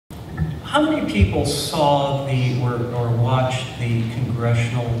How many people saw or watched the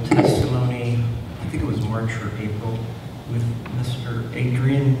congressional testimony, I think it was March or April, with Mr.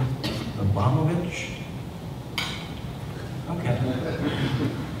 Adrian Abramovich? Okay.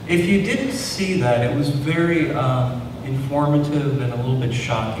 If you didn't see that, it was very informative and a little bit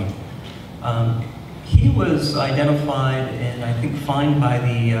shocking. He was identified and I think fined by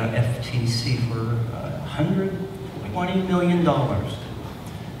the FTC for $120 million.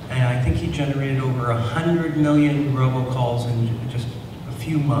 And I think he generated over 100 million robocalls in just a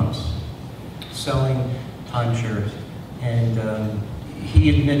few months, selling timeshares. And he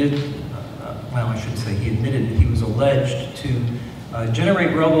admitted, well, I should say he admitted that he was alleged to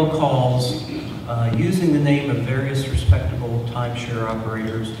generate robocalls using the name of various respectable timeshare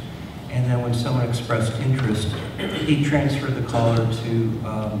operators. And then when someone expressed interest, he transferred the caller to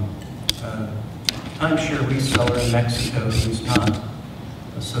a timeshare reseller in Mexico who's not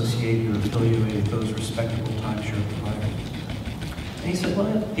associated or affiliated with those respectable timeshare providers. And he said,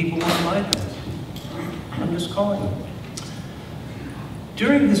 well, people want to buy things. I'm just calling them.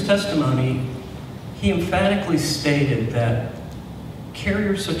 During his testimony, he emphatically stated that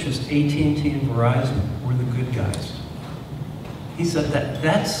carriers such as AT&T and Verizon were the good guys. He said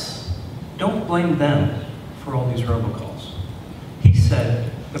don't blame them for all these robocalls. He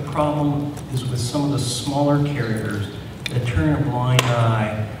said the problem is with some of the smaller carriers that turn a blind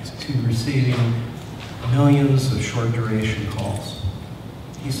eye to receiving millions of short duration calls.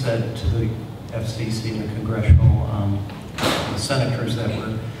 He said to the FCC and the congressional the senators that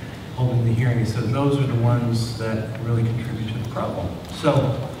were holding the hearing, he said those are the ones that really contribute to the problem.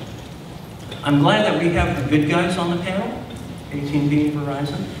 So I'm glad that we have the good guys on the panel, AT&T and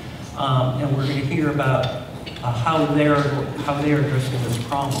Verizon, and we're going to hear about how they're addressing this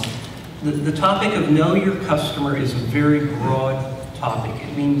problem. The topic of know your customer is a very broad topic.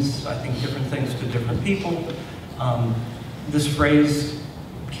 It means, I think, different things to different people. This phrase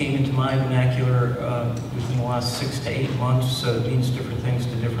came into my vernacular within the last 6 to 8 months, so it means different things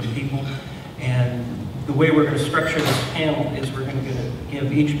to different people. And the way we're going to structure this panel is we're going to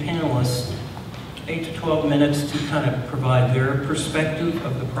give each panelist 8 to 12 minutes to kind of provide their perspective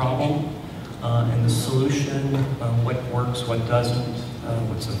of the problem and the solution, what works, what doesn't,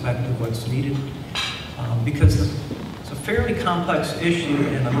 what's effective, what's needed. Because it's a fairly complex issue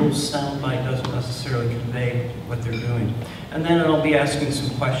and a little soundbite doesn't necessarily convey what they're doing. And then I'll be asking some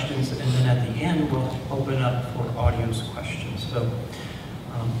questions, and then at the end we'll open up for audience questions. So,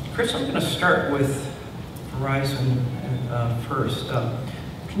 Chris, I'm going to start with Verizon first.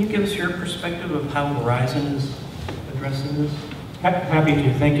 Can you give us your perspective of how Verizon is addressing this? Happy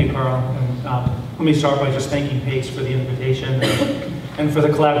to. Thank you, Karl. And let me start by just thanking Pace for the invitation and for the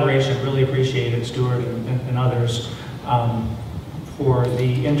collaboration. Really appreciate it, Stuart and others, for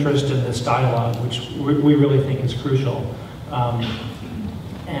the interest in this dialogue, which we really think is crucial.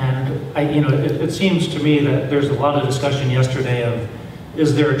 It seems to me that there's a lot of discussion yesterday of,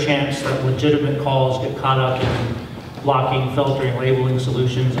 is there a chance that legitimate calls get caught up in blocking, filtering, labeling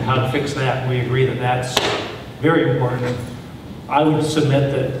solutions, and how to fix that? We agree that that's very important. I would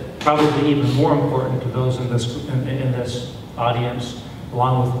submit that probably even more important to those in this audience,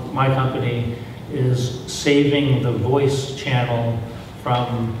 along with my company, is saving the voice channel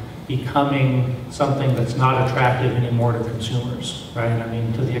from becoming something that's not attractive anymore to consumers, right? I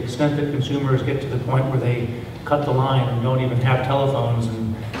mean, to the extent that consumers get to the point where they cut the line and don't even have telephones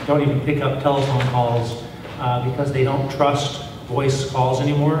and don't even pick up telephone calls because they don't trust voice calls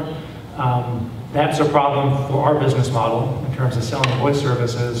anymore. That's a problem for our business model in terms of selling voice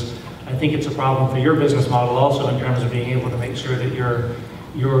services. I think it's a problem for your business model also in terms of being able to make sure that your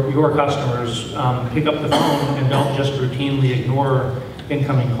customers pick up the phone and don't just routinely ignore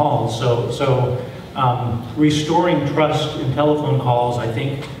incoming calls. So restoring trust in telephone calls, I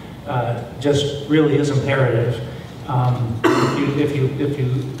think, just really is imperative.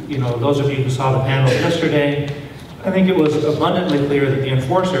 Those of you who saw the panel yesterday, I think it was abundantly clear that the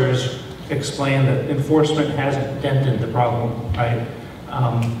enforcers explained that enforcement hasn't dented the problem, right?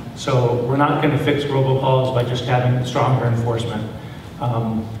 So we're not going to fix robocalls by just having stronger enforcement.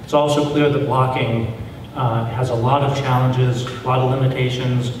 It's also clear that blocking has a lot of challenges, a lot of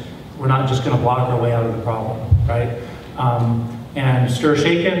limitations. We're not just going to block our way out of the problem, right? And Stir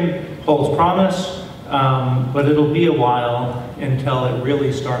Shaken holds promise, but it'll be a while until it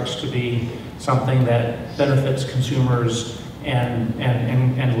really starts to be something that benefits consumers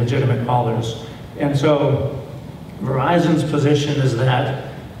and legitimate callers. And so Verizon's position is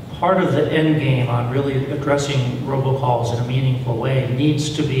that part of the end game on really addressing robocalls in a meaningful way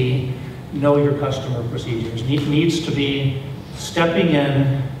needs to be know your customer procedures, needs to be stepping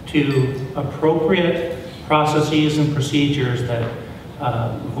in to appropriate processes and procedures that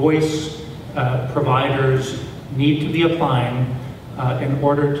voice providers need to be applying in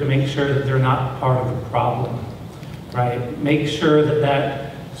order to make sure that they're not part of the problem, right? Make sure that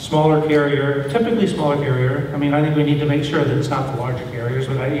that smaller carrier, typically smaller carrier, I mean, I think we need to make sure that it's not the larger carriers,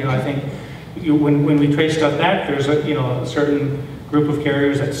 but I think when we trace stuff back, there's a certain group of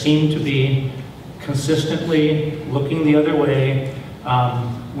carriers that seem to be consistently looking the other way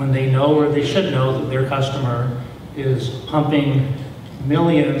when they know, or they should know, that their customer is pumping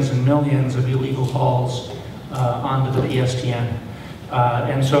millions and millions of illegal calls onto the PSTN.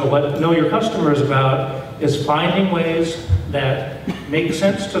 And so what Know Your Customer is about is finding ways that make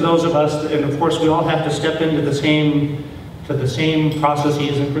sense to those of us, and of course we all have to step into the same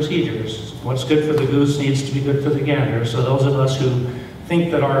processes and procedures. What's good for the goose needs to be good for the gander. So those of us who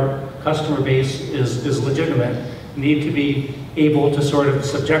think that our customer base is legitimate need to be able to sort of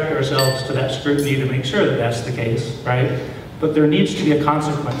subject ourselves to that scrutiny to make sure that that's the case, right? But there needs to be a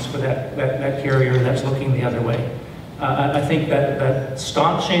consequence for that carrier that's looking the other way. I think that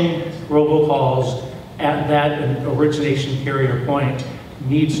staunching robocalls at that origination carrier point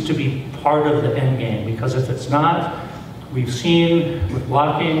needs to be part of the end game, because if it's not, we've seen with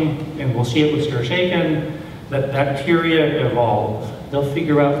blocking, and we'll see it with stir shaken, that bacteria evolve. They'll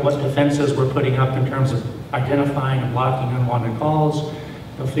figure out what defenses we're putting up in terms of identifying and blocking unwanted calls.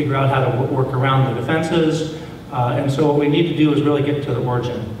 They'll figure out how to work around the defenses. And so what we need to do is really get to the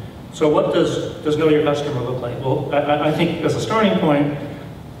origin. So what does Know Your Customer look like? Well, I think as a starting point,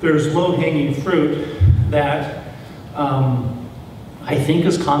 there's low-hanging fruit that I think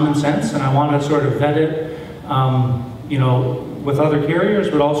is common sense, and I want to sort of vet it, with other carriers,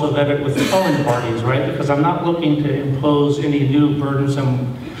 but also vet it with the calling parties, right? Because I'm not looking to impose any new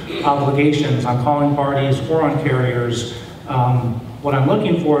burdensome obligations on calling parties or on carriers. What I'm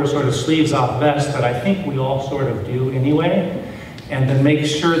looking for is sort of sleeves off vest that I think we all sort of do anyway, and then make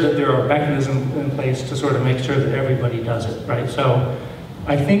sure that there are mechanisms in place to sort of make sure that everybody does it, right? So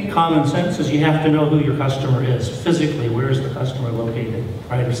I think common sense is you have to know who your customer is. Physically, where is the customer located,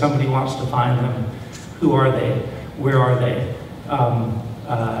 right? If somebody wants to find them, who are they? Where are they?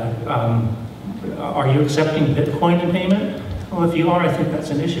 Are you accepting Bitcoin in payment? Well, if you are, I think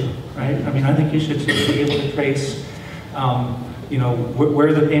that's an issue, right? I mean, I think you should be able to trace,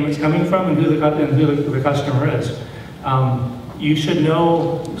 where the payment's coming from and who the customer is. You should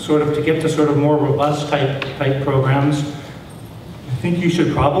know, sort of, to get to sort of more robust type programs. I think you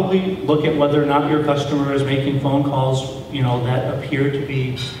should probably look at whether or not your customer is making phone calls, that appear to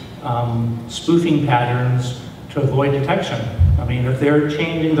be spoofing patterns to avoid detection. I mean, if they're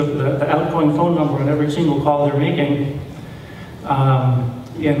changing the outgoing phone number on every single call they're making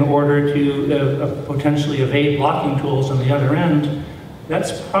in order to potentially evade blocking tools on the other end,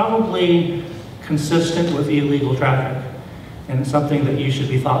 that's probably consistent with illegal traffic, and something that you should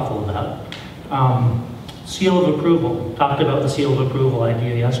be thoughtful about. Seal of approval. Talked about the seal of approval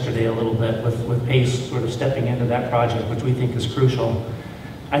idea yesterday a little bit with PACE sort of stepping into that project, which we think is crucial.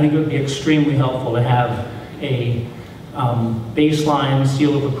 I think it would be extremely helpful to have a baseline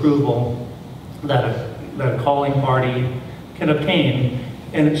seal of approval that a calling party can obtain.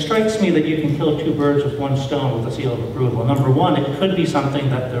 And it strikes me that you can kill two birds with one stone with a seal of approval. Number one, it could be something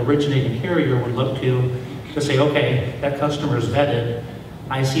that the originating carrier would look to say, okay, that customer is vetted.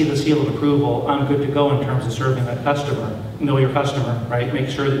 I see the seal of approval. I'm good to go in terms of serving that customer. Know your customer, right? Make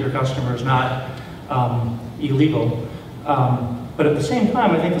sure that your customer is not illegal. But at the same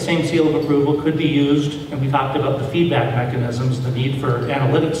time, I think the same seal of approval could be used, and we talked about the feedback mechanisms, the need for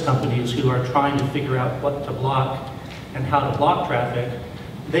analytics companies who are trying to figure out what to block and how to block traffic.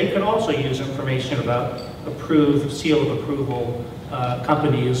 They could also use information about approved seal of approval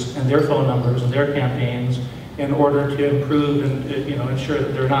companies and their phone numbers and their campaigns in order to improve and ensure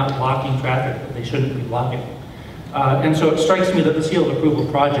that they're not blocking traffic that they shouldn't be blocking. And so it strikes me that the seal of approval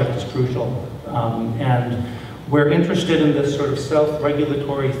project is crucial. And we're interested in this sort of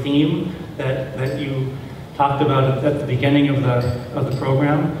self-regulatory theme that you talked about at the beginning of the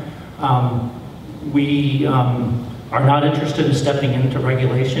program. We are not interested in stepping into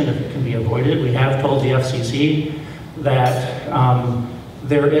regulation if it can be avoided. We have told the FCC that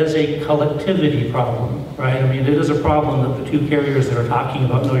there is a collectivity problem, right? I mean, it is a problem that the two carriers that are talking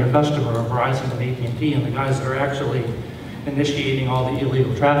about Know Your Customer are Verizon and AT&T, and the guys that are actually initiating all the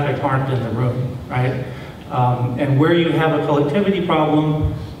illegal traffic aren't in the room, right? And where you have a collectivity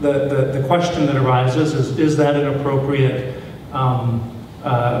problem, the question that arises is that an appropriate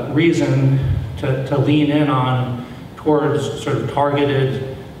reason to lean in on towards sort of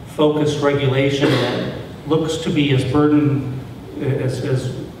targeted, focused regulation that looks to be as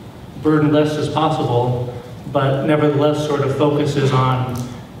burdenless as possible, but nevertheless sort of focuses on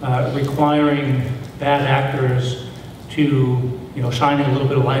requiring bad actors to shine a little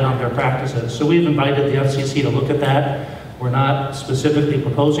bit of light on their practices. So we've invited the FCC to look at that. We're not specifically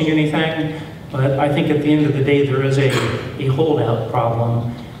proposing anything, but I think at the end of the day there is a holdout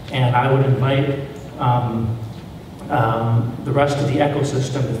problem, and I would invite the rest of the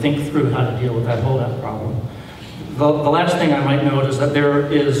ecosystem to think through how to deal with that holdout problem. The last thing I might note is that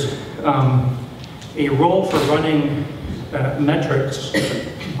there is a role for running metrics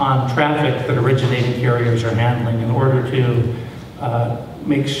on traffic that originating carriers are handling in order to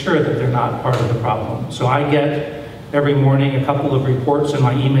make sure that they're not part of the problem. So I get every morning a couple of reports in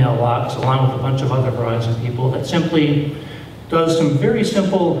my email box along with a bunch of other Verizon people that simply does some very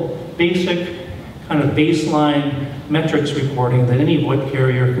simple, basic, kind of baseline metrics reporting that any VoIP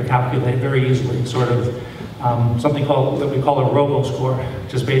carrier can calculate very easily, sort of something that we call a robo-score,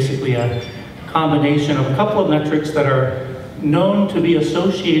 which is basically a combination of a couple of metrics that are known to be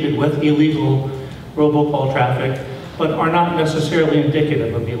associated with illegal robocall traffic, but are not necessarily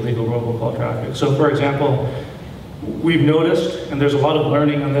indicative of illegal robocall traffic. So for example, we've noticed, and there's a lot of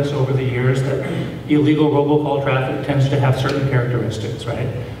learning on this over the years, that illegal robocall traffic tends to have certain characteristics, right?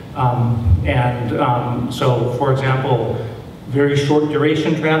 So for example, very short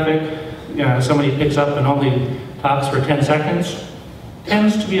duration traffic, somebody picks up and only talks for 10 seconds,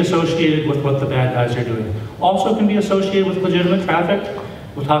 tends to be associated with what the bad guys are doing. Also can be associated with legitimate traffic.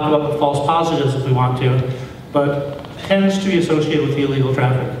 We'll talk about the false positives if we want to, but tends to be associated with the illegal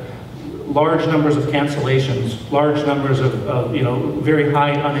traffic. Large numbers of cancellations, large numbers of very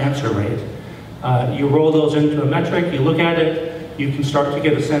high unanswer rate. You roll those into a metric, you look at it, you can start to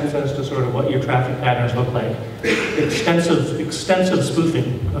get a sense as to sort of what your traffic patterns look like. Extensive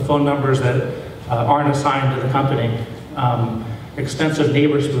spoofing of phone numbers that aren't assigned to the company. Extensive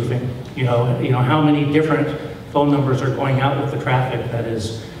neighbor spoofing. How many different phone numbers are going out with the traffic that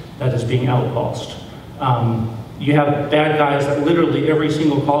is being outpulsed. You have bad guys that literally every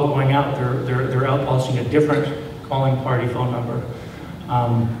single call going out, they're outpulsing a different calling party phone number.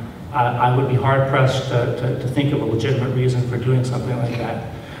 I would be hard pressed to think of a legitimate reason for doing something like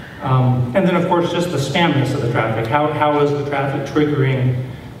that. And then of course just the spamness of the traffic. How is the traffic triggering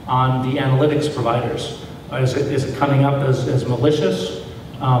on the analytics providers? Is it coming up as malicious,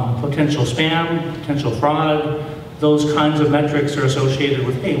 potential spam, potential fraud? Those kinds of metrics are associated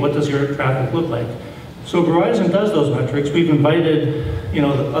with, hey, what does your traffic look like? So Verizon does those metrics. We've invited the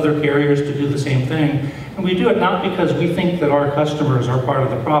other carriers to do the same thing. And we do it not because we think that our customers are part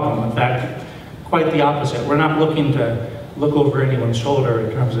of the problem. In fact, quite the opposite. We're not looking to look over anyone's shoulder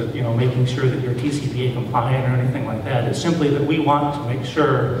in terms of making sure that you're TCPA compliant or anything like that. It's simply that we want to make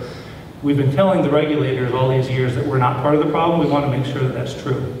sure, we've been telling the regulators all these years that we're not part of the problem. We want to make sure that that's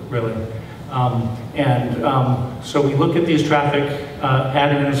true, really. So we look at these traffic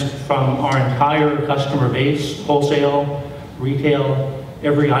patterns from our entire customer base, wholesale, retail,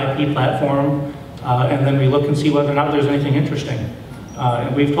 every IP platform, and then we look and see whether or not there's anything interesting.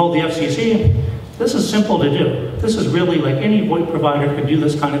 And we've told the FCC, this is simple to do. This is really like any VoIP provider can do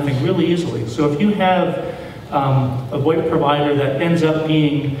this kind of thing really easily. So if you have a VoIP provider that ends up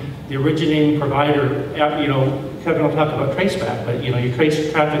being the originating provider, Kevin will talk about traceback, but you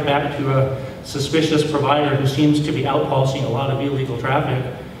trace traffic back to a suspicious provider who seems to be outpulsing a lot of illegal traffic,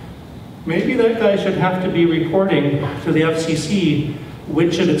 maybe that guy should have to be reporting to the FCC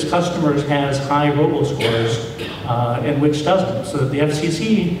which of its customers has high robo-scores and which doesn't, so that the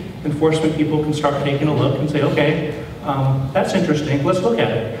FCC enforcement people can start taking a look and say, okay, that's interesting, let's look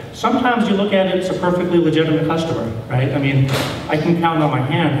at it. Sometimes you look at it, it's a perfectly legitimate customer, right? I mean, I can count on my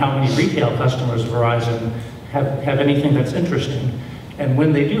hand how many retail customers of Verizon have anything that's interesting. And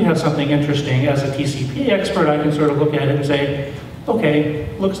when they do have something interesting, as a TCP expert, I can sort of look at it and say,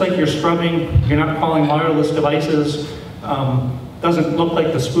 okay, looks like you're scrubbing, you're not calling wireless devices, doesn't look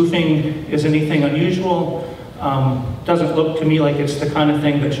like the spoofing is anything unusual, doesn't look to me like it's the kind of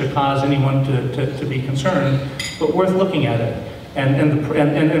thing that should cause anyone to be concerned, but worth looking at it.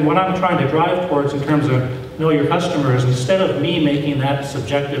 And what I'm trying to drive towards in terms of know your customers, instead of me making that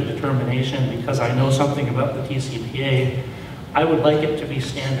subjective determination because I know something about the TCPA, I would like it to be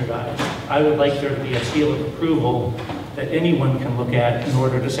standardized. I would like there to be a seal of approval that anyone can look at in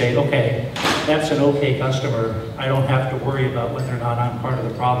order to say, okay, that's an okay customer. I don't have to worry about whether or not I'm part of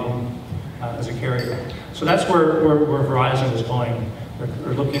the problem as a carrier. So that's where Verizon is going.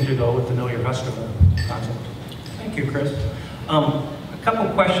 They're looking to go with the know your customer concept. Thank you, Chris. A couple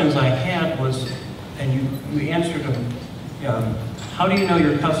questions I had was, and you answered them. How do you know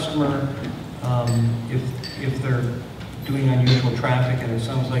your customer if they're doing unusual traffic, and it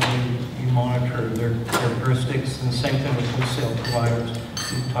sounds like you monitor their characteristics, and the same thing with wholesale providers.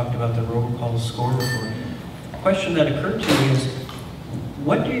 You talked about the robocall score report. A question that occurred to me is,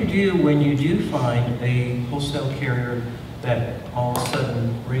 what do you do when you do find a wholesale carrier that all of a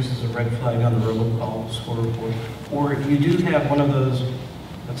sudden raises a red flag on the robocall score report, or you do have one of those,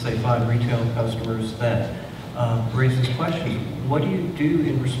 let's say 5 retail customers that raises questions? What do you do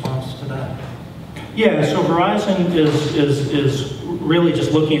in response to that? Yeah, so Verizon is really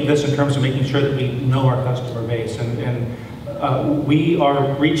just looking at this in terms of making sure that we know our customer base, and we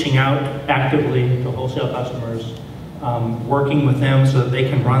are reaching out actively to wholesale customers, working with them so that they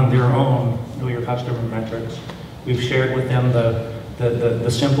can run their own Know Your Customer metrics. We've shared with them the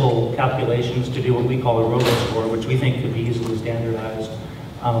simple calculations to do what we call a robo-score, which we think could be easily standardized,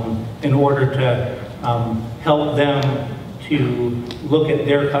 in order to help them to look at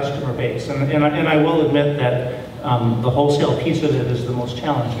their customer base. And I will admit that the wholesale piece of it is the most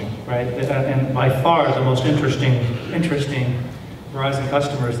challenging, right? And by far the most interesting Verizon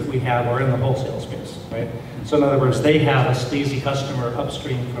customers that we have are in the wholesale space, right? So in other words, they have a sleazy customer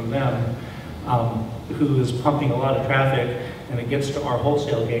upstream from them who is pumping a lot of traffic, and it gets to our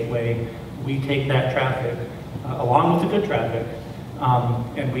wholesale gateway. We take that traffic along with the good traffic,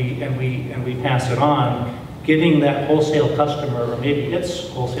 and we pass it on, getting that wholesale customer, or maybe its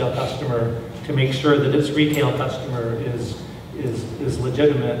wholesale customer, to make sure that its retail customer is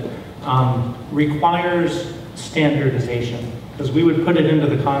legitimate, requires standardization, because we would put it into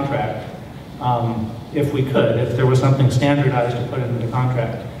the contract if we could, if there was something standardized to put into the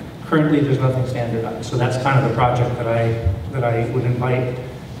contract. Currently, there's nothing standardized, so that's kind of the project that I would invite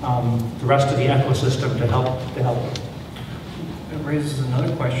the rest of the ecosystem to help. It raises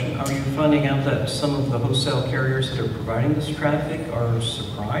another question. Are you finding out that some of the wholesale carriers that are providing this traffic are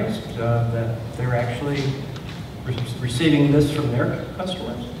surprised that they're actually receiving this from their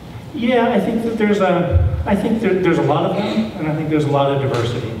customers? Yeah, I think that there's a lot of them, and I think there's a lot of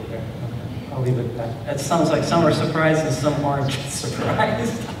diversity there. Okay, I'll leave it at that. It sounds like some are surprised and some aren't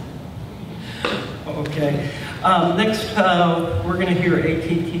surprised. Okay. Next, we're going to hear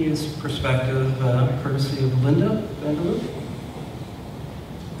AT&T's perspective, courtesy of Linda Vandeloop.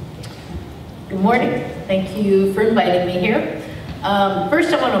 Good morning. Thank you for inviting me here.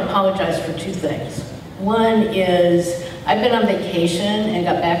 First, I want to apologize for 2 things. One is I've been on vacation and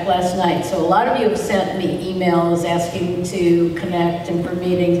got back last night, so a lot of you have sent me emails asking to connect and for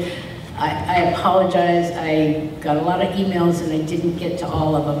meetings. I apologize. I got a lot of emails and I didn't get to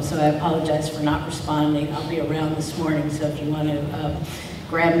all of them, so I apologize for not responding. I'll be around this morning, so if you want to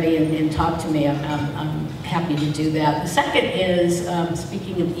grab me and talk to me, I'm happy to do that. The second is,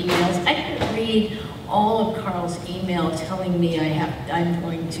 speaking of emails, I can read all of Karl's email telling me I'm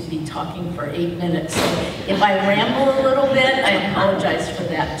going to be talking for 8 minutes. So if I ramble a little bit, I apologize for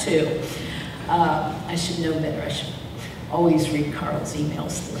that too. I should know better. I should always read Karl's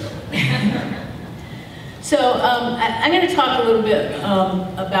emails through. So I'm going to talk a little bit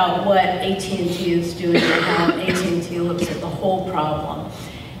about what AT&T is doing and how AT&T looks at the whole problem.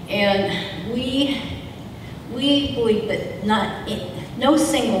 And we believe that no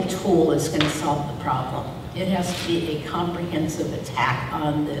single tool is going to solve the problem. It has to be a comprehensive attack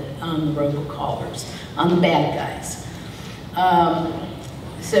on the robocallers, on the bad guys.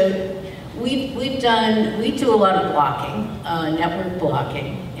 So we do a lot of blocking, network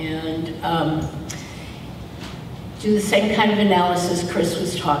blocking, and do the same kind of analysis Chris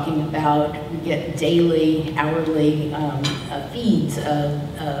was talking about. We get daily, hourly feeds of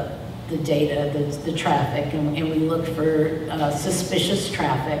the data, the traffic, and we look for suspicious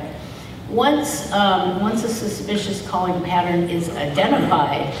traffic. Once a suspicious calling pattern is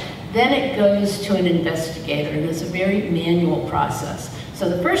identified, then it goes to an investigator, and it's a very manual process. So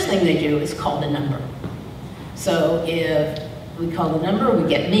the first thing they do is call the number. So if we call the number, we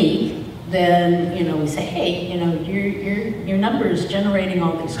get me, then we say, hey, your number is generating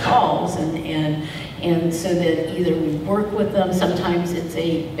all these calls, and so that either we work with them. Sometimes it's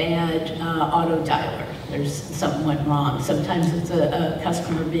a bad auto dialer. There's something went wrong. Sometimes it's a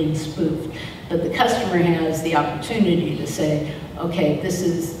customer being spoofed, but the customer has the opportunity to say, okay, this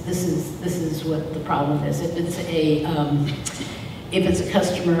is what the problem is. If it's a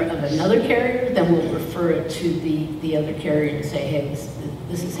customer of another carrier, then we'll refer it to the other carrier and say, hey,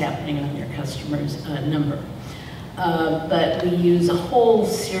 this is happening on your customer's number. But we use a whole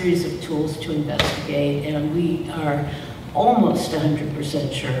series of tools to investigate, and we are almost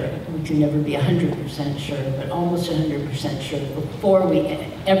 100% sure, we can never be 100% sure, but almost 100% sure before we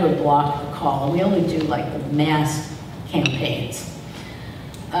ever block a call. And we only do like the mass campaigns.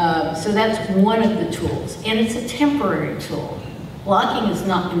 So that's one of the tools, and it's a temporary tool. Blocking is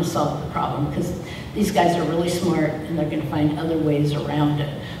not going to solve the problem because these guys are really smart and they're going to find other ways around it.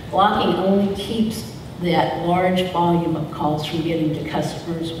 Blocking only keeps that large volume of calls from getting to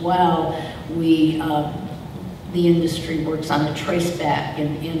customers while the industry works on the traceback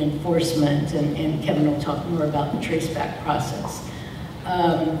and enforcement, and Kevin will talk more about the traceback process.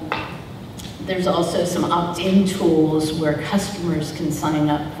 There's also some opt-in tools where customers can sign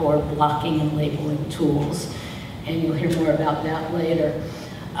up for blocking and labeling tools, and you'll hear more about that later.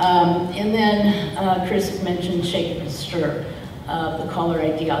 And then Chris had mentioned Shake and Stir, the caller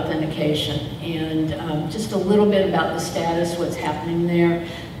ID authentication, and just a little bit about the status, what's happening there.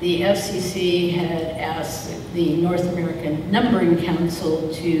 The FCC had asked the North American Numbering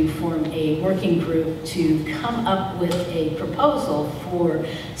Council to form a working group to come up with a proposal for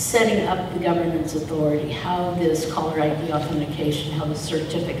setting up the governance authority, how this caller ID authentication, how the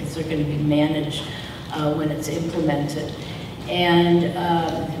certificates are going to be managed when it's implemented. And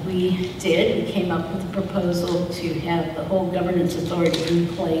we came up with a proposal to have the whole governance authority in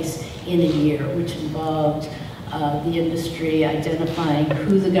place in a year, which involved the industry identifying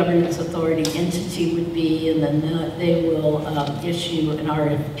who the governance authority entity would be, and then they will issue an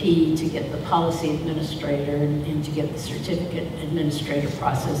RFP to get the policy administrator and to get the certificate administrator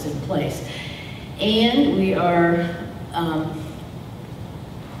process in place. And we are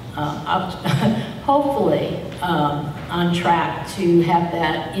hopefully on track to have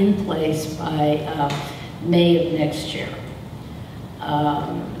that in place by May of next year.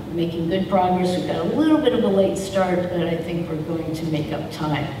 Making good progress. We've got a little bit of a late start, but I think we're going to make up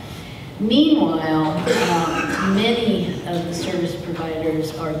time. Meanwhile, many of the service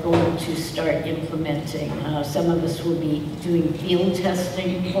providers are going to start implementing. Some of us will be doing field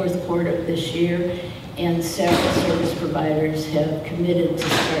testing fourth quarter of this year, and several service providers have committed to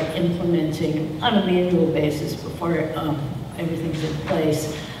start implementing on an annual basis before everything's in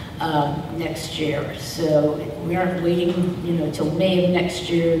place next year. So we aren't waiting, till May of next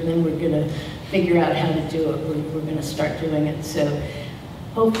year, and then we're going to figure out how to do it. We're going to start doing it. So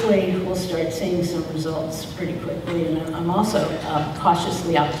hopefully we'll start seeing some results pretty quickly. And I'm also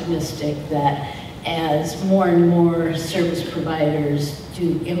cautiously optimistic that as more and more service providers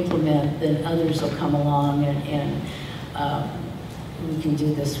do implement, then others will come along and we can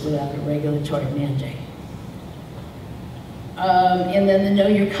do this without a regulatory mandate. And then the Know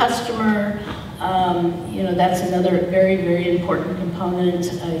Your Customer, that's another very, very important component.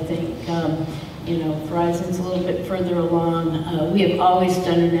 I think, Verizon's a little bit further along. We have always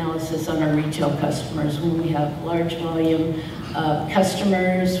done analysis on our retail customers when we have large volume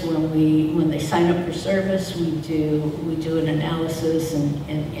customers. When they sign up for service, we do an analysis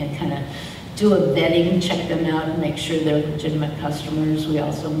and kind of do a vetting, check them out, and make sure they're legitimate customers. We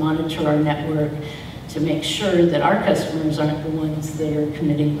also monitor our network to make sure that our customers aren't the ones that are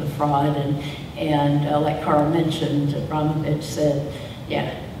committing the fraud. And like Karl mentioned, Abramovich said,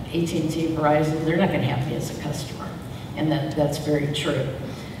 yeah, AT&T, Verizon, they're not going to have me as a customer. And that's very true.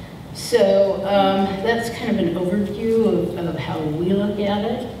 So that's kind of an overview of how we look at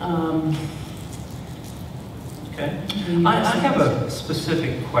it. Okay. I have a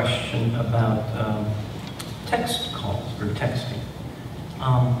specific question about text calls or texting.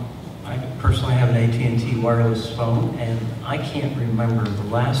 I personally have an AT&T wireless phone, and I can't remember the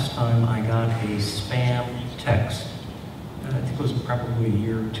last time I got a spam text. I think it was probably a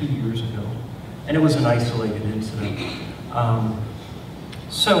year, 2 years ago, and it was an isolated incident.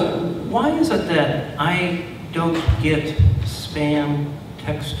 So why is it that I don't get spam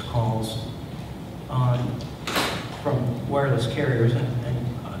text calls from wireless carriers, and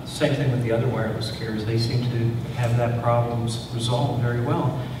same thing with the other wireless carriers? They seem to have that problem resolved very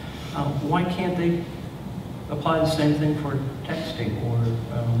well. Why can't they apply the same thing for texting, or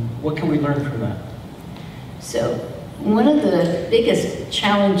what can we learn from that? So one of the biggest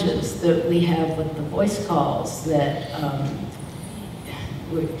challenges that we have with the voice calls that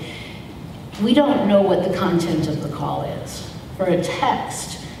we don't know what the content of the call is. For a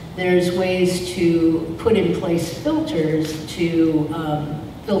text, there's ways to put in place filters to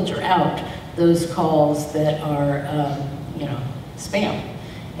filter out those calls that are, spam.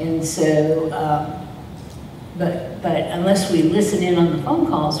 And so, but unless we listen in on the phone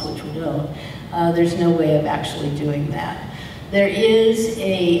calls, which we don't, there's no way of actually doing that. There is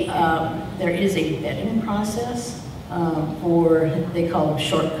a vetting process for, they call them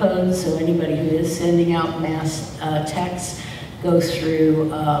short codes. So anybody who is sending out mass texts goes through,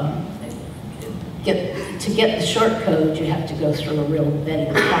 to get the short code, you have to go through a real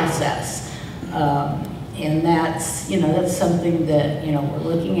vetting process. And that's, that's something that, we're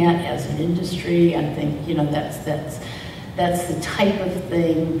looking at as an industry. I think, that's the type of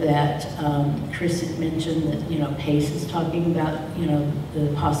thing that Chris had mentioned that, PACE is talking about,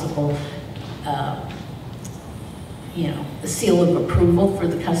 the possible, the seal of approval for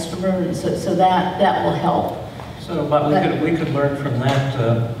the customer. And so that will help. So, but we could learn from that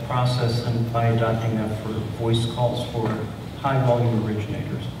process and by adopting that for voice calls for high volume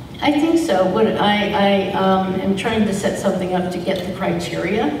originators. I think so. What I am trying to set something up to get the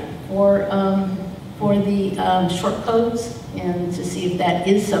criteria for the short codes and to see if that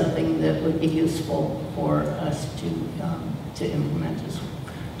is something that would be useful for us to implement as well.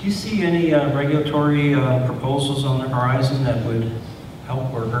 Do you see any regulatory proposals on the horizon that would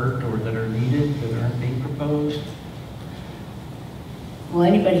help or hurt or that are needed that aren't being proposed? Well,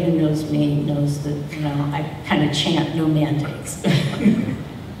 anybody who knows me knows that, I kind of chant no mandates.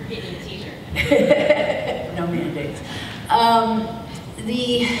 No mandates.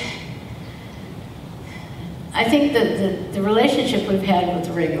 I think that the relationship we've had with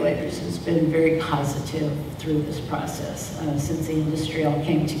the regulators has been very positive through this process. Since the industry all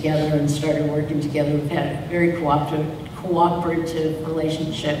came together and started working together, we've had a very cooperative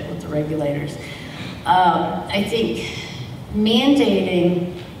relationship with the regulators. I think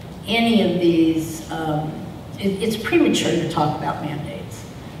mandating any of these, it's premature to talk about mandates.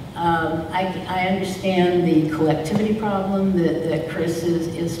 I understand the collectivity problem that Chris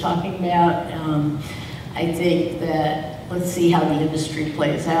is talking about. I think that, let's see how the industry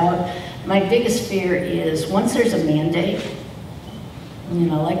plays out. My biggest fear is once there's a mandate,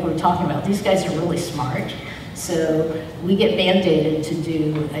 like we were talking about, these guys are really smart. So we get mandated to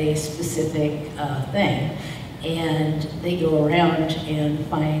do a specific thing. And they go around and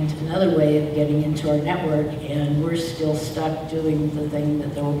find another way of getting into our network, and we're still stuck doing the thing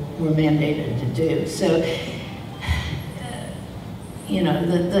that we're mandated to do. So,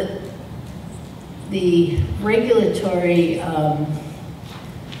 the regulatory,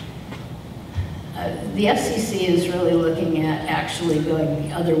 the FCC is really looking at actually going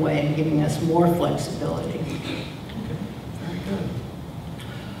the other way and giving us more flexibility.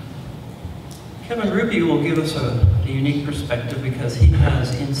 Kevin Rupy will give us a unique perspective because he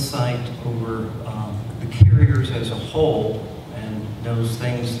has insight over the carriers as a whole and knows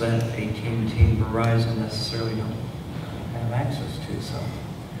things that AT&T and Verizon necessarily don't have access to. So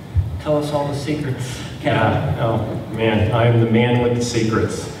tell us all the secrets, Kevin. Yeah, oh man, I'm the man with the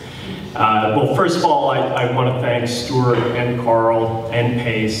secrets. Well, first of all, I want to thank Stuart and Karl and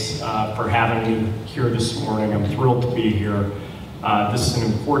PACE for having me here this morning. I'm thrilled to be here. This is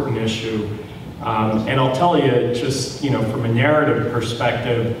an important issue. And I'll tell you, just from a narrative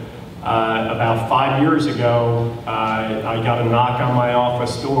perspective, about 5 years ago, I got a knock on my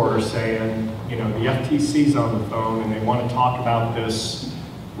office door saying, the FTC's on the phone and they want to talk about this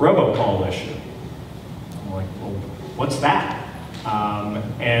robocall issue. I'm like, well, what's that?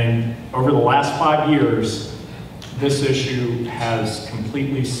 And over the last 5 years, this issue has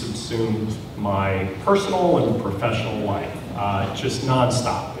completely subsumed my personal and professional life. Just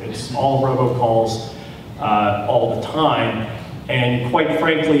nonstop. It's all robocalls all the time, and quite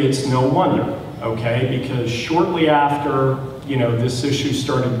frankly, it's no wonder, okay? Because shortly after this issue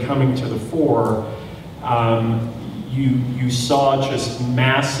started coming to the fore, you saw just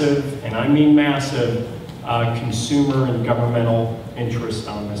massive, and I mean massive, consumer and governmental interest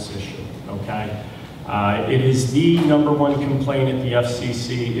on this issue, okay? It is the #1 complaint at the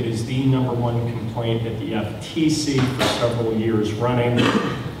FCC. It is the #1 complaint at the FTC for several years running.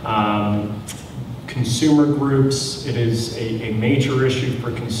 Consumer groups, it is a major issue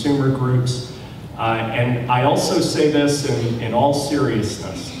for consumer groups. And I also say this in all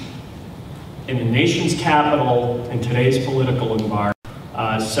seriousness. In the nation's capital, in today's political environment,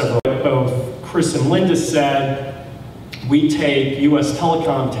 both Chris and Linda said, we take,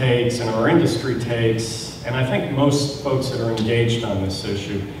 USTelecom takes, and our industry takes, and I think most folks that are engaged on this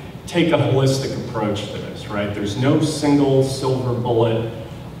issue take a holistic approach to this, right? There's no single silver bullet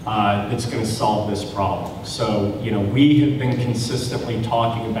that's going to solve this problem. So, we have been consistently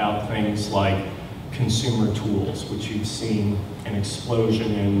talking about things like consumer tools, which you've seen an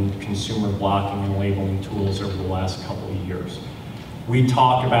explosion in consumer blocking and labeling tools over the last couple of years. We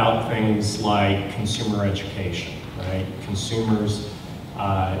talk about things like consumer education. Right? Consumers,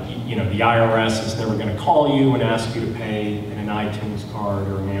 the IRS is never going to call you and ask you to pay in an iTunes card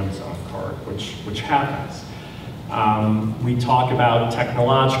or an Amazon card, which happens. We talk about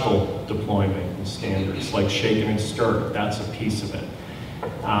technological deployment and standards like shaken and stirred. That's a piece of it.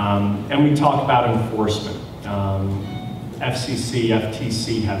 And we talk about enforcement. FCC,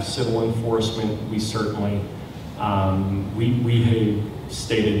 FTC have civil enforcement, we certainly, we have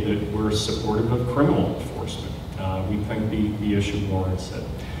stated that we're supportive of criminal enforcement. We think the issue warrants it.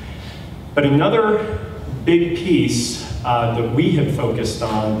 But another big piece that we have focused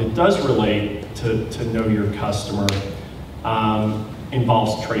on that does relate to know your customer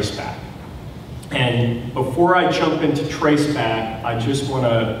involves traceback. And before I jump into traceback, I just want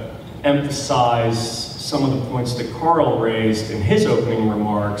to emphasize some of the points that Karl raised in his opening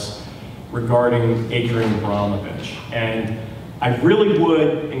remarks regarding Adrian Abramovich. And I really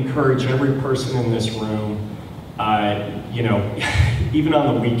would encourage every person in this room, you know, even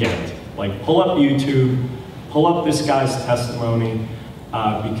on the weekend, like pull up YouTube, pull up this guy's testimony,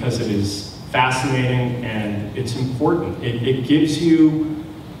 because it is fascinating and it's important. It gives you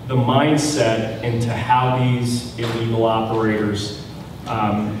the mindset into how these illegal operators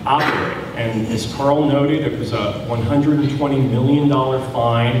operate. And as Karl noted, it was a $120 million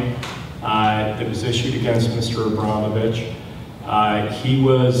fine that was issued against Mr. Abramovich. He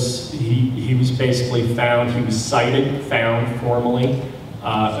was basically found, he was found formally,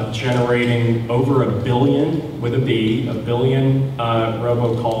 of generating over 1 billion, with a B, 1 billion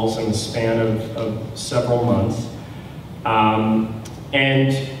robocalls in the span of several months.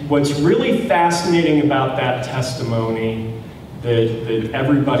 And what's really fascinating about that testimony that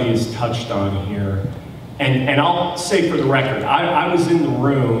everybody has touched on here, and I'll say for the record, I was in the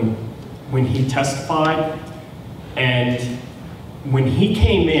room when he testified, and when he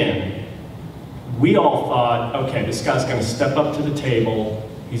came in, we all thought, okay, this guy's gonna step up to the table,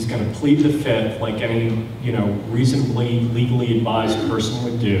 he's gonna plead the fifth like any, you know, reasonably legally advised person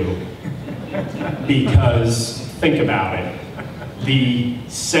would do. Because think about it, the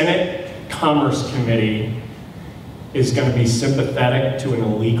Senate Commerce Committee is gonna be sympathetic to an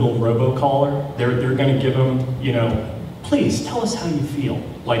illegal robocaller. They're gonna give him, you know, please tell us how you feel.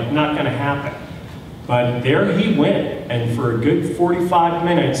 Like, not gonna happen. But there he went, and for a good 45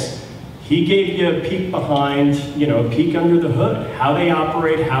 minutes, he gave you a peek behind, you know, a peek under the hood, how they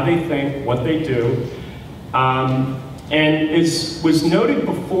operate, how they think, what they do. And it was noted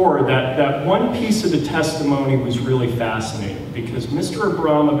before that one piece of the testimony was really fascinating, because Mr.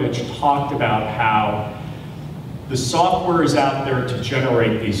 Abramovich talked about how the software is out there to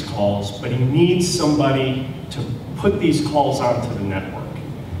generate these calls, but he needs somebody to put these calls onto the network.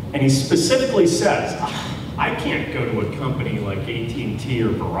 And he specifically says, I can't go to a company like AT&T or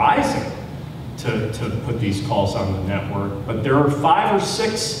Verizon to put these calls on the network, but there are 5 or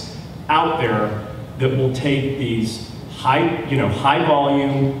 6 out there that will take these high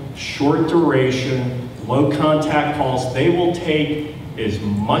volume, short duration, low contact calls. They will take as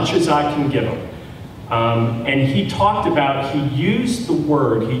much as I can give them. And he talked about, he used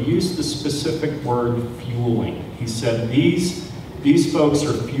the specific word fueling. He said these folks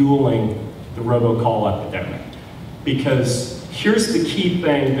are fueling the robocall epidemic. Because here's the key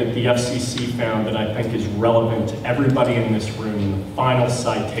thing that the FCC found that I think is relevant to everybody in this room in the final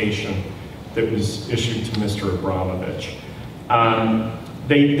citation that was issued to Mr. Abramovich.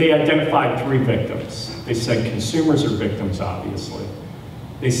 They identified 3 victims. They said consumers are victims, obviously.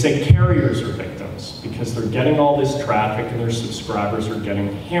 They say carriers are victims because they're getting all this traffic and their subscribers are getting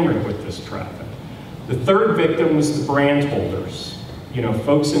hammered with this traffic. The 3rd victim was the brand holders, you know,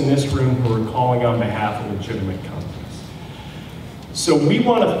 folks in this room who are calling on behalf of legitimate companies. So we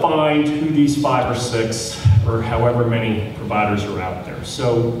want to find who these 5 or 6 or however many providers are out there.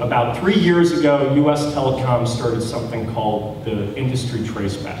 So about 3 years ago, USTelecom started something called the Industry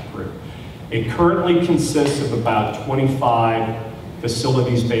Traceback Group. It currently consists of about 25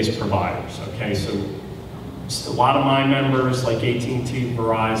 facilities-based providers, okay? So just a lot of my members like AT&T,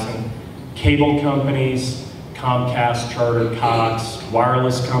 Verizon, cable companies, Comcast, Charter, Cox,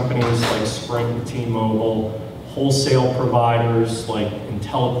 wireless companies like Sprint and T-Mobile, wholesale providers like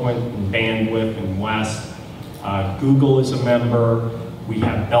Inteliquent and Bandwidth and West. Google is a member. We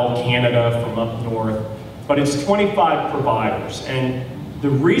have Bell Canada from up north. But it's 25 providers. And the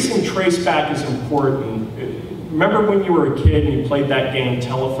reason traceback is important, remember when you were a kid and you played that game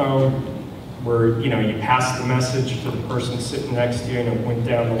telephone, where you passed the message to the person sitting next to you and it went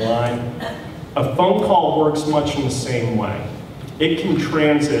down the line? A phone call works much in the same way. It can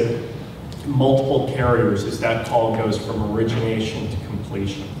transit multiple carriers as that call goes from origination to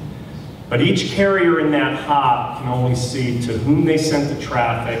completion. But each carrier in that hop can only see to whom they sent the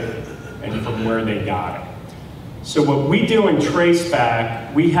traffic and from where they got it. So what we do in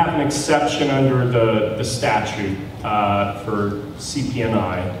traceback, we have an exception under the statute for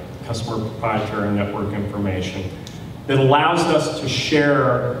CPNI, Customer Proprietary Network Information, that allows us to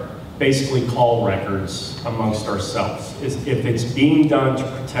share basically call records amongst ourselves, if it's being done to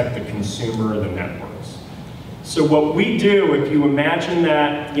protect the consumer or the networks. So what we do, if you imagine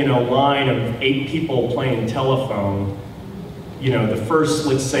that, line of 8 people playing telephone, the first,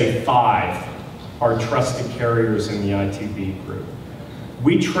 let's say 5 are trusted carriers in the ITB group.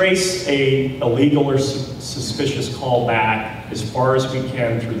 We trace a illegal or suspicious call back as far as we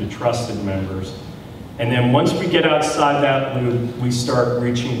can through the trusted members. And then once we get outside that loop, we start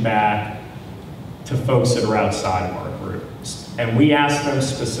reaching back to folks that are outside of our group. And we ask them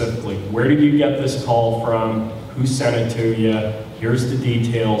specifically, where did you get this call from? Who sent it to you? Here's the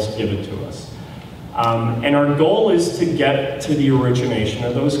details, give it to us. And our goal is to get to the origination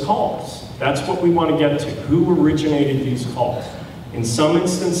of those calls. That's what we want to get to. Who originated these calls? In some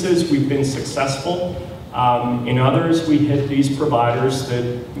instances, we've been successful. In others, we hit these providers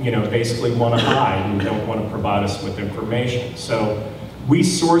that basically want to hide and don't want to provide us with information. So we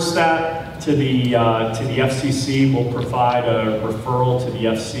source that to the FCC. We'll provide a referral to the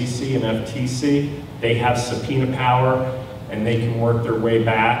FCC and FTC. They have subpoena power, and they can work their way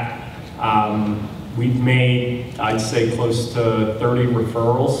back. We've made, I'd say, close to 30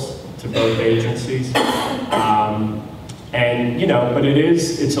 referrals to both agencies. But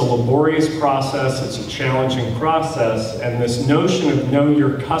it's a laborious process, it's a challenging process, and this notion of know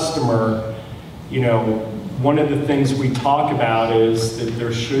your customer, one of the things we talk about is that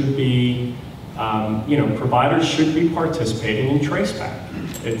there should be, providers should be participating in traceback.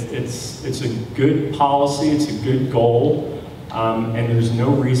 It's a good policy, it's a good goal, and there's no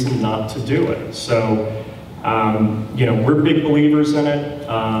reason not to do it. So, we're big believers in it,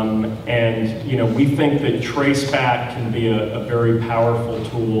 and we think that traceback can be a very powerful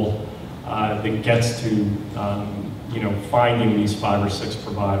tool that gets to finding these 5 or 6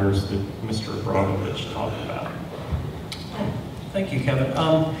 providers that Mr. Abramovich talked about. Thank you, Kevin.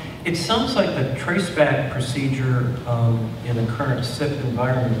 It sounds like the traceback procedure in the current SIP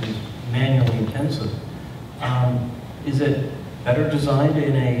environment is manually intensive. Is it better designed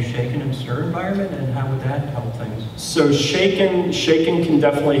in a shaken and stir environment, and how would that help things? So shaken can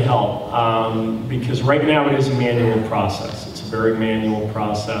definitely help, because right now it is a manual process. It's a very manual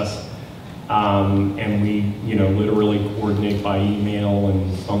process, and we literally coordinate by email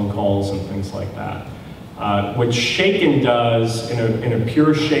and phone calls and things like that. What shaken does in a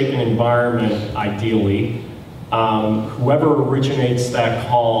pure shaken environment, ideally, whoever originates that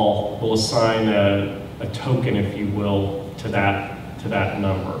call will assign a token, if you will, to that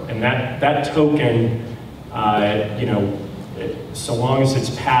number. And that token, so long as it's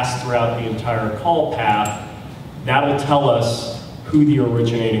passed throughout the entire call path, that'll tell us who the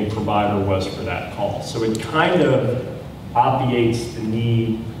originating provider was for that call. So it kind of obviates the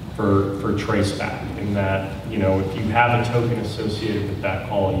need for traceback, in that, if you have a token associated with that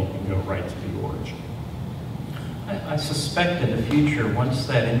call, you can go right to the origin. I suspect in the future, once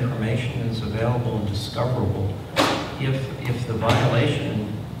that information is available and discoverable, if the violation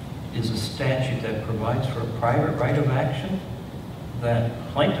is a statute that provides for a private right of action, that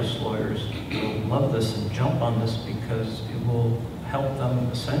plaintiffs' lawyers will love this and jump on this, because it will help them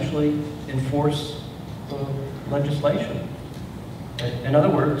essentially enforce the legislation. In other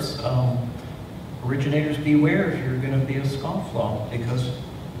words, originators beware if you're going to be a scofflaw, because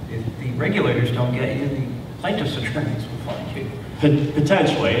if the regulators don't get you, the plaintiffs' attorneys will find you.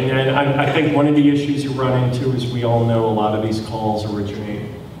 Potentially, and I think one of the issues you run into is, we all know a lot of these calls originate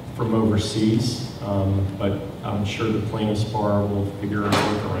from overseas, but I'm sure the plaintiffs' bar will figure a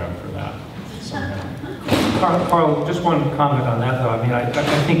workaround for that somehow. Karl, just one comment on that, though. I mean, I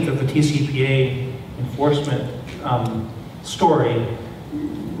think that the TCPA enforcement story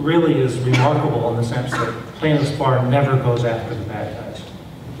really is remarkable, in the sense that plaintiffs' bar never goes after the bad guys.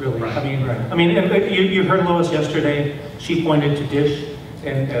 Really, right. I mean, you heard Lois yesterday. She pointed to DISH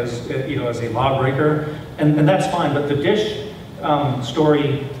and as a lawbreaker, and that's fine. But the DISH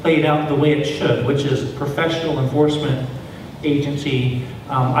story played out the way it should, which is professional enforcement agency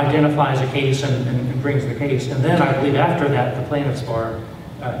identifies a case and brings the case, and then I believe after that the plaintiffs' bar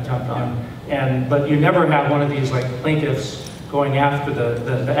jumped on. But you never have one of these like plaintiffs going after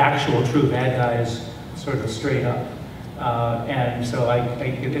the actual true bad guys sort of straight up. And so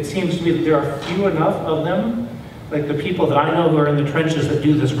it seems to me that there are few enough of them, like the people that I know who are in the trenches that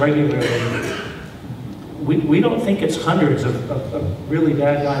do this regularly. We don't think it's hundreds of really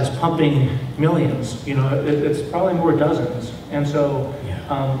bad guys pumping millions. It's probably more dozens. And so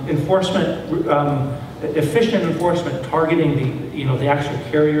efficient enforcement targeting the actual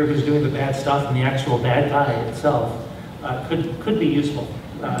carrier who's doing the bad stuff and the actual bad guy itself could be useful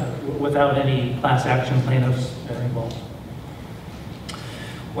without any class action plaintiffs involved.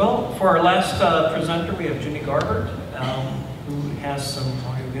 Well, for our last presenter, we have Jimmy Garvert, who has some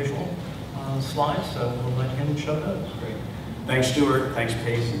audiovisual slides, so we'll let him show those. Great. Thanks, Stuart. Thanks,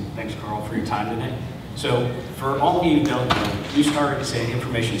 Pace, and thanks, Karl, for your time today. So, for all of you who don't know, Neustar is an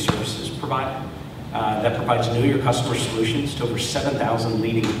information services provider that provides know your customer solutions to over 7,000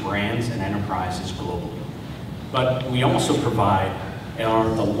 leading brands and enterprises globally. But we also provide and are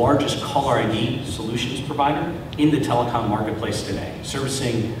the largest caller ID solutions provider in the telecom marketplace today,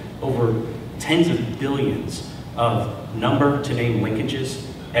 servicing over tens of billions of number-to-name linkages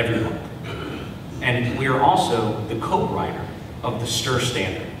every month. And we are also the co-writer of the STIR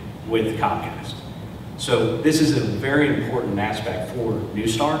standard with Comcast. So this is a very important aspect for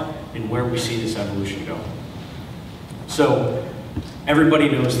Neustar and where we see this evolution going. So everybody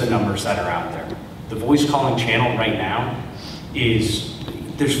knows the numbers that are out there. The voice calling channel right now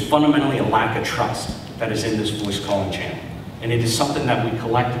there's fundamentally a lack of trust that is in this voice calling channel. And it is something that we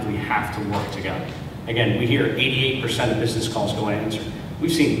collectively have to work together. Again, we hear 88% of business calls go unanswered.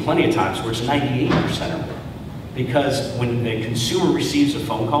 We've seen plenty of times where it's 98% or more. Because when the consumer receives a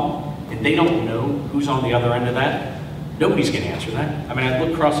phone call and they don't know who's on the other end of that, nobody's gonna answer that. I mean, I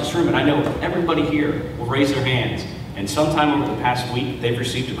look across this room and I know everybody here will raise their hands. And sometime over the past week, they've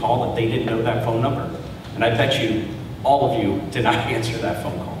received a call that they didn't know that phone number. And I bet you, all of you did not answer that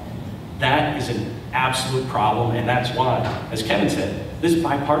phone call. That is an absolute problem, and that's why, as Kevin said, this is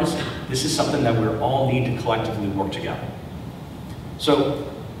bipartisan. This is something that we all need to collectively work together. So,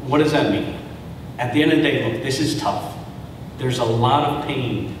 what does that mean? At the end of the day, look, this is tough. There's a lot of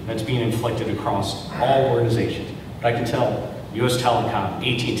pain that's being inflicted across all organizations. But I can tell USTelecom,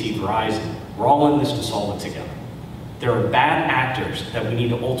 AT&T, Verizon, we're all in this to solve it together. There are bad actors that we need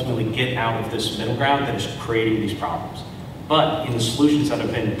to ultimately get out of this middle ground that is creating these problems. But in the solutions that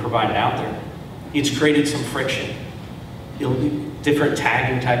have been provided out there, it's created some friction. Different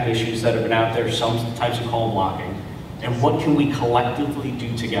tagging type issues that have been out there, some types of call blocking. And what can we collectively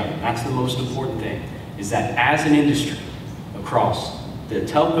do together? That's the most important thing, is that as an industry, across the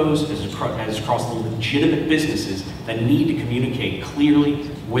telcos, as across the legitimate businesses that need to communicate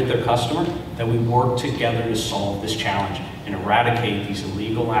clearly with their customer, that we work together to solve this challenge and eradicate these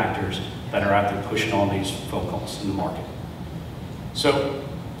illegal actors that are out there pushing all these phone calls in the market. So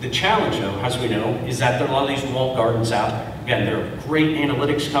the challenge, though, as we know, is that there are a lot of these walled gardens out there. Again, there are great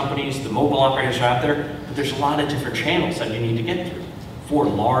analytics companies, the mobile operators are out there, but there's a lot of different channels that you need to get through. For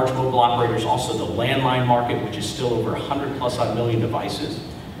large mobile operators, also the landline market, which is still over 100+ million devices.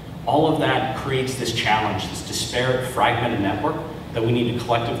 All of that creates this challenge, this disparate, fragmented network that we need to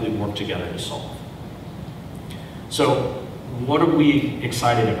collectively work together to solve. So what are we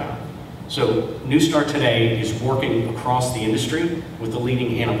excited about? So Neustar today is working across the industry with the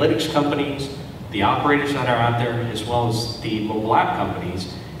leading analytics companies, the operators that are out there, as well as the mobile app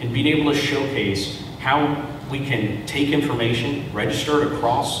companies, and being able to showcase how we can take information, register it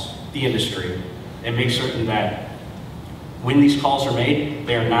across the industry, and make certain that when these calls are made,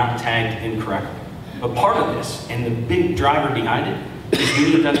 they are not tagged incorrectly. But part of this, and the big driver behind it, is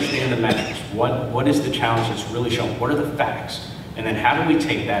we need to understand the metrics. What is the challenge that's really shown? What are the facts? And then how do we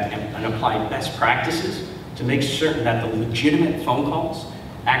take that and apply best practices to make certain that the legitimate phone calls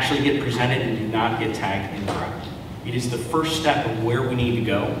actually get presented and do not get tagged incorrectly? It is the first step of where we need to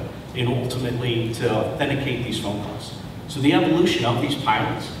go and ultimately to authenticate these phone calls. So the evolution of these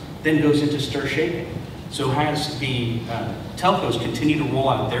pilots then goes into stir shaking. So as the telcos continue to roll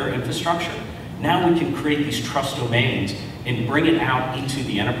out their infrastructure, now we can create these trust domains and bring it out into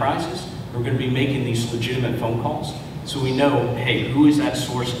the enterprises. We're going to be making these legitimate phone calls. So we know, hey, who is that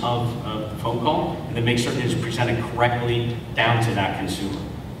source of the phone call? And then make certain it is presented correctly down to that consumer.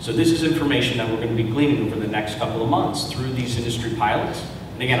 So this is information that we're going to be gleaning over the next couple of months through these industry pilots.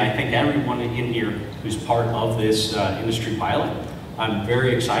 And again, I think everyone in here who's part of this industry pilot, I'm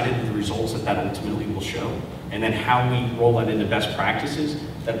very excited with the results that ultimately will show, and then how we roll that into best practices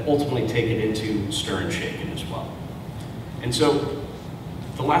that ultimately take it into stir and shaking as well. And so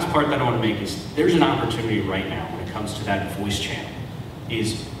the last part that I want to make is there's an opportunity right now when it comes to that voice channel,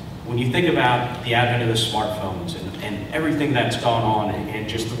 is when you think about the advent of the smartphones and everything that's gone on and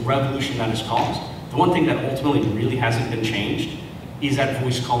just the revolution that has caused, the one thing that ultimately really hasn't been changed is that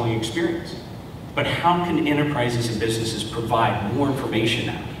voice calling experience. But how can enterprises and businesses provide more information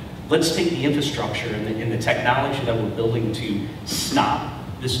now? Let's take the infrastructure and the technology that we're building to stop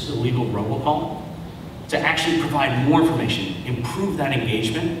this illegal robocall to actually provide more information, improve that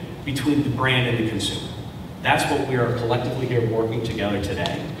engagement between the brand and the consumer. That's what we are collectively here working together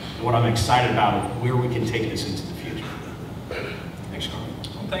today, and what I'm excited about is where we can take this into the future. Thanks, Karl.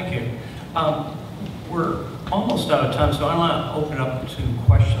 Well, thank you. We're almost out of time, so I want to open up to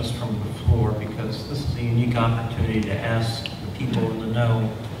questions from the floor because this is a unique opportunity to ask the people in the know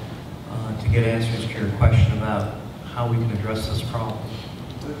to get answers to your question about how we can address this problem.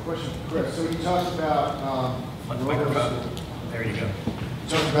 The question, Chris. So you talked about There you go. You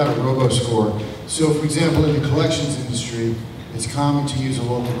talked about a robo-score. So, for example, in the collections industry, it's common to use a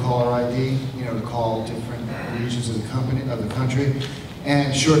local caller ID, to call different regions of the country,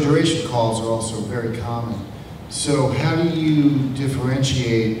 and short duration calls are also very common. So, how do you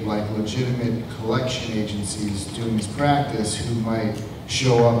differentiate like legitimate collection agencies doing this practice who might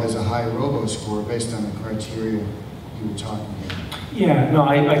show up as a high robo-score based on the criteria you were talking about? Yeah, no,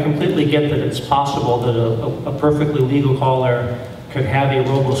 I completely get that it's possible that a perfectly legal caller could have a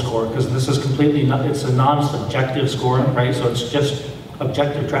robo-score, because this is completely, it's a non-subjective score, right? So it's just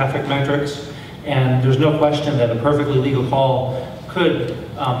objective traffic metrics, and there's no question that a perfectly legal call could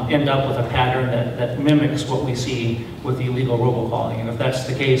end up with a pattern that mimics what we see with the illegal robocalling. And if that's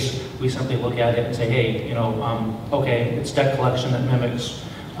the case, we simply look at it and say, hey, okay, it's debt collection that mimics,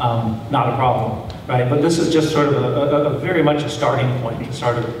 not a problem, right? But this is just sort of a very much a starting point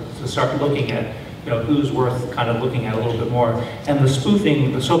to start looking at, who's worth kind of looking at a little bit more. And the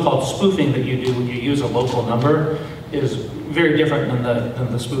spoofing, the so-called spoofing that you do when you use a local number is very different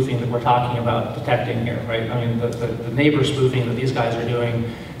than the spoofing that we're talking about detecting here, right? I mean, the neighbor spoofing that these guys are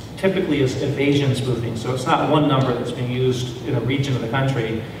doing typically is evasion spoofing. So it's not one number that's being used in a region of the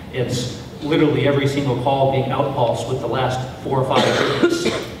country. It's literally every single call being outpulsed with the last 4 or 5 digits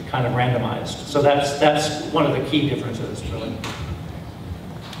kind of randomized. So that's one of the key differences, really.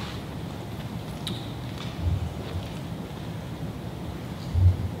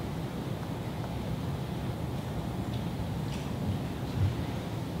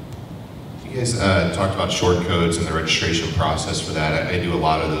 You guys talked about short codes and the registration process for that. I do a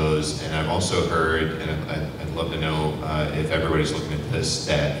lot of those, and I've also heard, and I'd love to know if everybody's looking at this,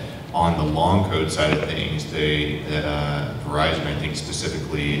 that on the long code side of things, Verizon, I think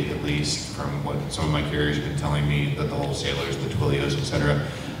specifically, at least from what some of my carriers have been telling me, that the wholesalers, the Twilios, et cetera,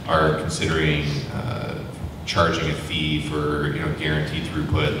 are considering charging a fee for guaranteed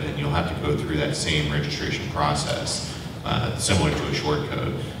throughput, and you'll have to go through that same registration process. Similar to a short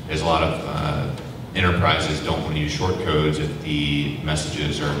code. There's a lot of enterprises don't want to use short codes if the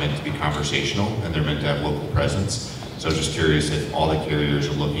messages are meant to be conversational and they're meant to have local presence. So I'm just curious if all the carriers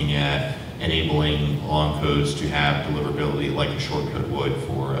are looking at enabling long codes to have deliverability like a short code would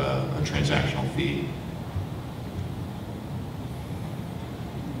for a transactional fee.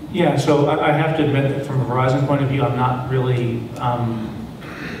 Yeah, so I have to admit that from a Verizon point of view, I'm not really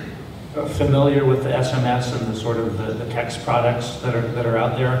familiar with the SMS and the sort of the text products that are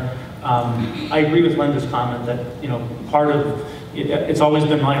out there. I agree with Linda's comment that part of it's always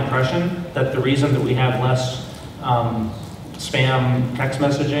been my impression that the reason that we have less spam text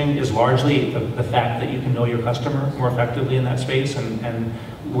messaging is largely the fact that you can know your customer more effectively in that space, and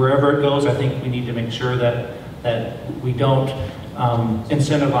wherever it goes, I think we need to make sure that we don't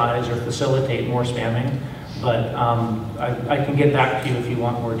incentivize or facilitate more spamming. But I can get back to you if you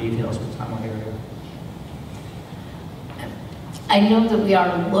want more details, but it's not my area. I know that we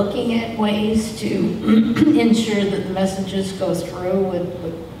are looking at ways to ensure that the messages go through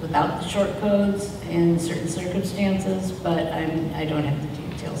without the short codes in certain circumstances, but I don't have the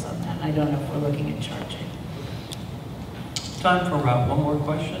details on that. I don't know if we're looking at charging. Time for one more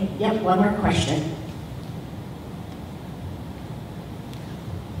question. Yep, one more question.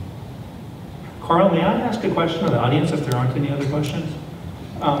 Karl, may I ask a question of the audience if there aren't any other questions?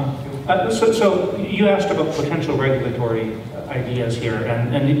 So you asked about potential regulatory ideas here,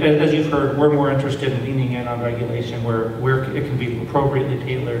 and as you've heard, we're more interested in leaning in on regulation where it can be appropriately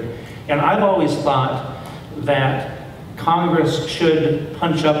tailored. And I've always thought that Congress should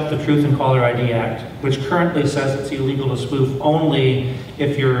punch up the Truth in Caller ID Act, which currently says it's illegal to spoof only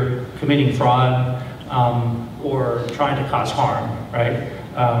if you're committing fraud or trying to cause harm, right?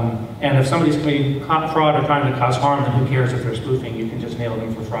 And if somebody's committing fraud or trying to cause harm, then who cares if they're spoofing? You can just nail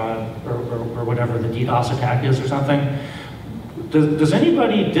them for fraud or whatever the DDoS attack is or something. Does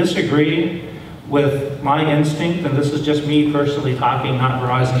anybody disagree with my instinct, and this is just me personally talking, not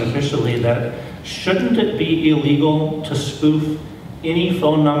Verizon officially, that shouldn't it be illegal to spoof any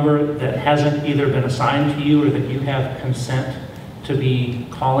phone number that hasn't either been assigned to you or that you have consent to be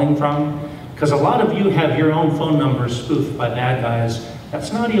calling from? Because a lot of you have your own phone numbers spoofed by bad guys.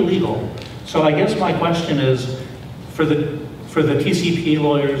 That's not illegal. So I guess my question is, for the TCP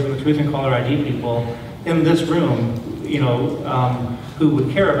lawyers and the Truth in Caller ID people in this room, who would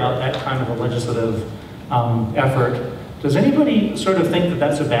care about that kind of a legislative effort, does anybody sort of think that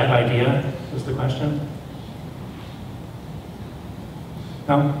that's a bad idea, is the question?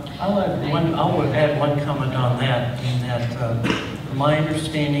 I'll add one comment on that, in that my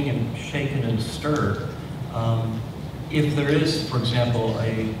understanding in shaken and stirred, if there is, for example,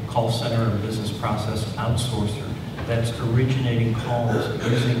 a call center or business process outsourcer that's originating calls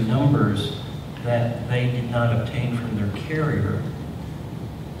using numbers that they did not obtain from their carrier,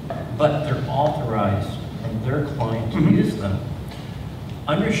 but they're authorized from their client to use them,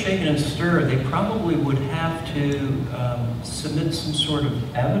 under shaken and stir, they probably would have to submit some sort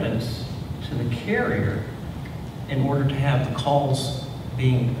of evidence to the carrier in order to have the calls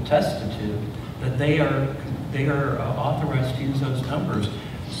being attested to that they are authorized to use those numbers.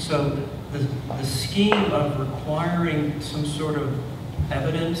 So the scheme of requiring some sort of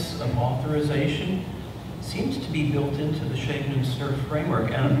evidence of authorization seems to be built into the shaken and stir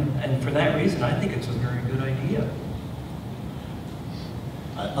framework, and for that reason, I think it's a very good idea.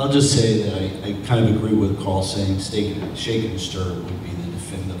 I'll just say that I kind of agree with Karl saying shake and stir would be the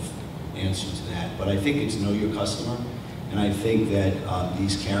definitive answer to that. But I think it's know your customer. And I think that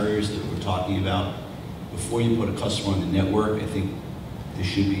these carriers that we're talking about, before you put a customer on the network, I think there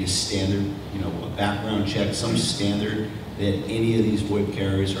should be a standard, a background check, some standard that any of these VoIP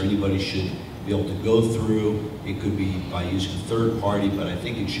carriers or anybody should be able to go through. It could be by using a third party, but I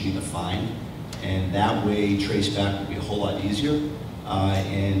think it should be defined. And that way, traceback would be a whole lot easier.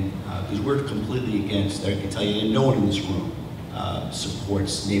 Because we're completely against, I can tell you, and no one in this room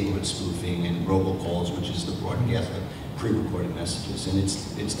supports neighborhood spoofing and robocalls, which is the broadcast of pre-recorded messages, and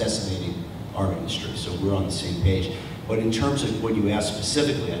it's decimating our industry, so we're on the same page. But in terms of what you asked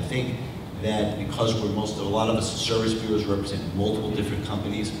specifically, I think that because a lot of us service bureaus represent multiple different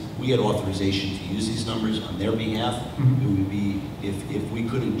companies, we had authorization to use these numbers on their behalf. It would be, if we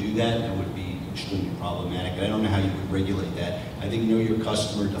couldn't do that, that would be extremely problematic. And I don't know how you would regulate that. I think know your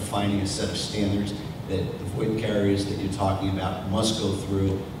customer, defining a set of standards that the VoIP carriers that you're talking about must go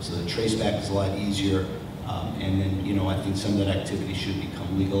through, so the traceback is a lot easier. And then, I think some of that activity should become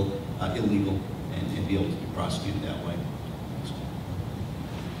illegal, and be able to be prosecuted that way.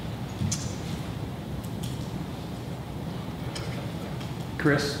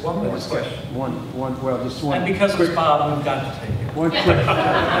 Chris? One more question. Just one. And because it's Bob, we've got to take it.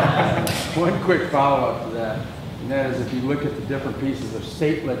 One quick follow-up to that, and that is if you look at the different pieces of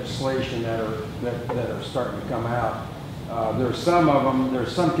state legislation that are starting to come out, there's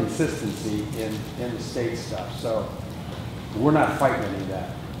some consistency in the state stuff. So we're not fighting any of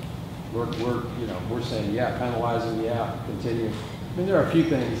that. We're saying, yeah, penalizing, yeah, continue. I mean, there are a few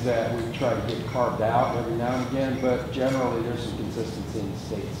things that we try to get carved out every now and again, but generally there's some consistency in the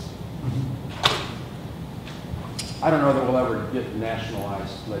states. I don't know that we'll ever get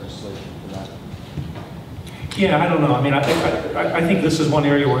nationalized legislation for that. Yeah, I don't know. I mean, I think this is one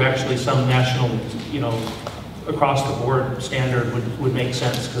area where actually some national, across the board standard would make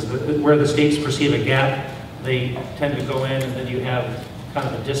sense, because where the states perceive a gap, they tend to go in, and then you have kind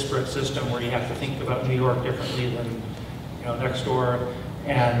of a disparate system where you have to think about New York differently than next door,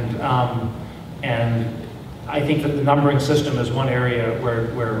 and I think that the numbering system is one area where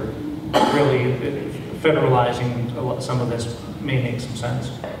really federalizing some of this may make some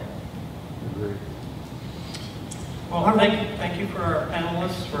sense. Well, thank you for our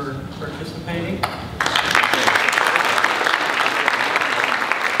panelists for participating.